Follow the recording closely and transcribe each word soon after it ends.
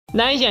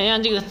难以想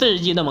象这个40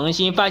级的萌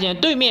新发现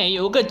对面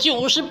有个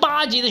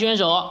98级的选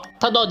手，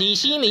他到底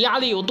心理压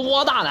力有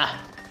多大呢？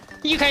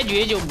一开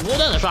局就不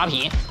断的刷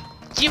屏，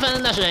积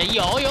分那是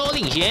遥遥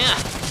领先啊！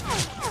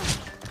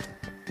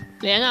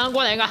脸上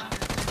过来一个，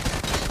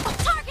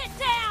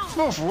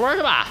不服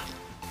是吧？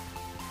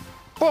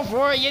不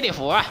服也得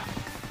服啊！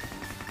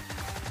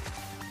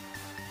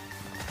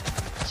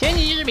前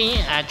几期视频，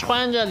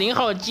穿着0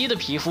号机的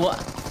皮肤，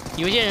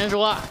有些人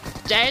说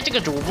宅这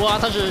个主播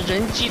他是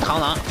人机螳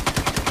螂，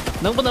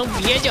能不能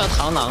别叫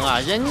螳螂啊？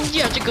人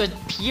家这个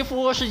皮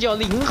肤是叫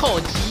0号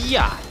机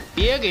呀，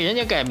别给人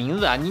家改名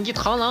字啊！你这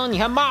螳螂你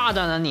还蚂蚱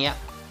呢你？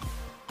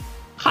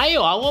还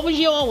有啊，我不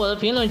希望我的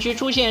评论区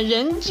出现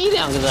人机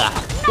2个字，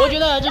我觉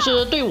得这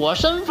是对我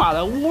身法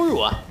的侮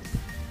辱。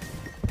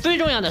最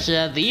重要的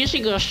是 Ziyi 是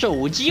一个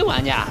手机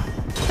玩家，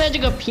在这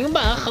个平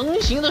板横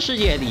行的世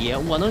界里，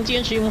我能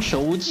坚持用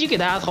手机给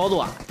大家操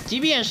作，即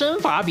便身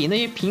法比那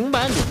些平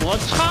板主播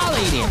差了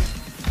一点，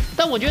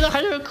但我觉得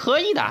还是可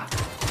以的。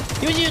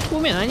尤其是突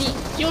变团竞，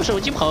用手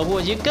机跑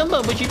过去根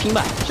本不需平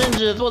板，甚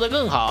至做得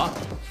更好。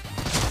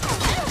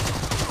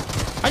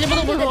而且不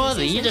得不说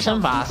，Ziyi这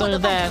身法算是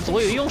在所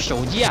有用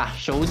手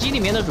机里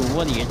面的主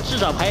播里至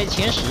少排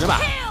前10吧，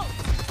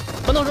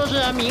不能说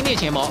是名列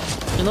前茅，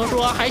只能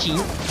说还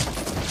行。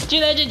接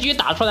下来这局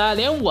打出来，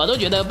连我都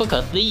觉得不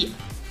可思议。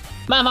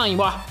慢放一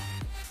波，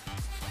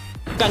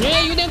感觉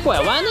有点拐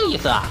弯的意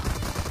思啊。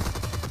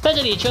在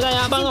这里求大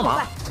家帮个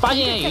忙，发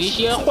现有一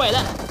些坏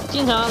蛋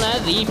经常来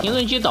Ziyi评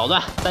论区捣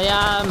乱，大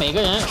家每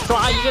个人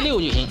刷一个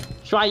6就行，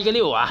刷一个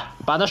6啊，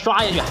把它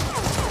刷下去，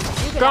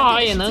正好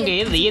也能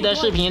给Ziyi的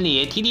视频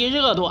里提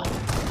热度，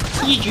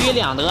一举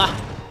2得。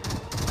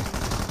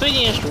最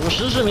近属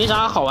实是没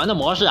啥好玩的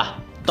模式啊，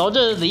导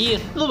致Ziyi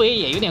思维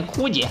也有点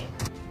枯竭，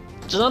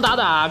只能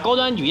打高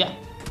端局。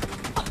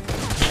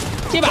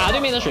这把对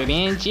面的水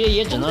平其实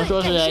也只能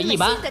说是一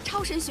般。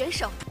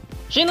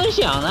谁能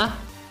想呢？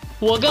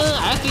我跟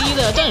F1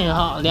 的战神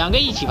号2个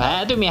一起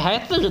排，对面还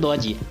40多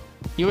级，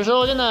有时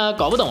候真的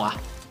搞不懂啊。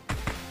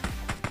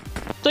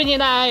最近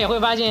大家也会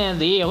发现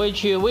Ziyi也会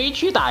去微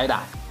区打一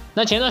打。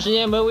那前段时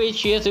间没有微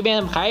区，随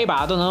便排一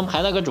把都能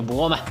排到个主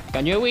播嘛，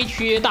感觉微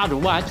区大主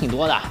播还挺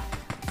多的。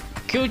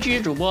Q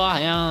区主播好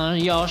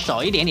像要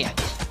少一点点。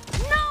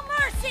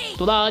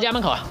堵到家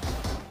门口，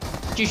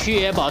继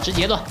续保持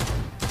节奏。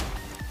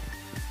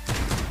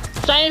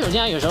杀人手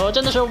枪有时候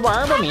真的是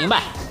玩不明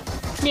白，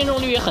命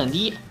中率很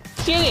低，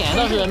贴脸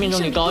倒是命中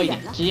率高一点，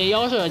直接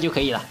腰射就可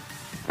以了。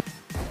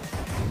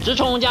直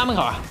冲家门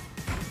口，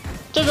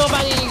这时候发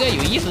现一个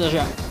有意思的事，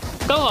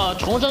刚好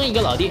重生一个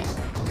老弟。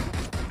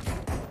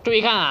注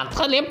意看啊，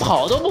他连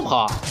跑都不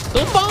跑，都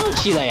放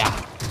弃了呀！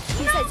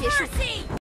比赛结束。